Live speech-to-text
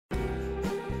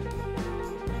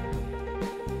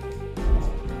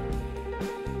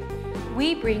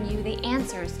we bring you the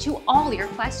answers to all your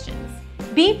questions.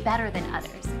 Be better than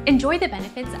others. Enjoy the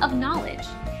benefits of knowledge.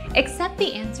 Accept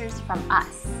the answers from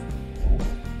us.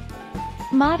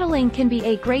 Modeling can be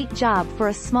a great job for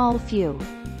a small few.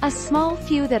 A small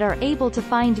few that are able to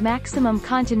find maximum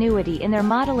continuity in their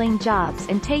modeling jobs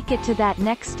and take it to that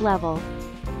next level.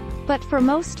 But for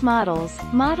most models,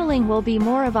 modeling will be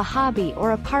more of a hobby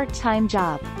or a part-time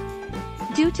job.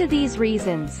 Due to these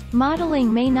reasons,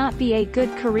 modeling may not be a good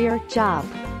career job.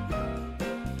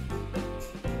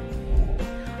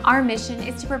 Our mission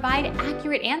is to provide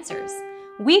accurate answers.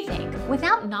 We think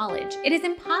without knowledge, it is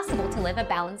impossible to live a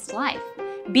balanced life.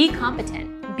 Be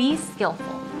competent, be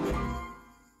skillful.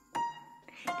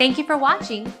 Thank you for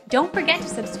watching. Don't forget to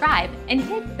subscribe and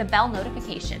hit the bell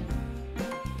notification.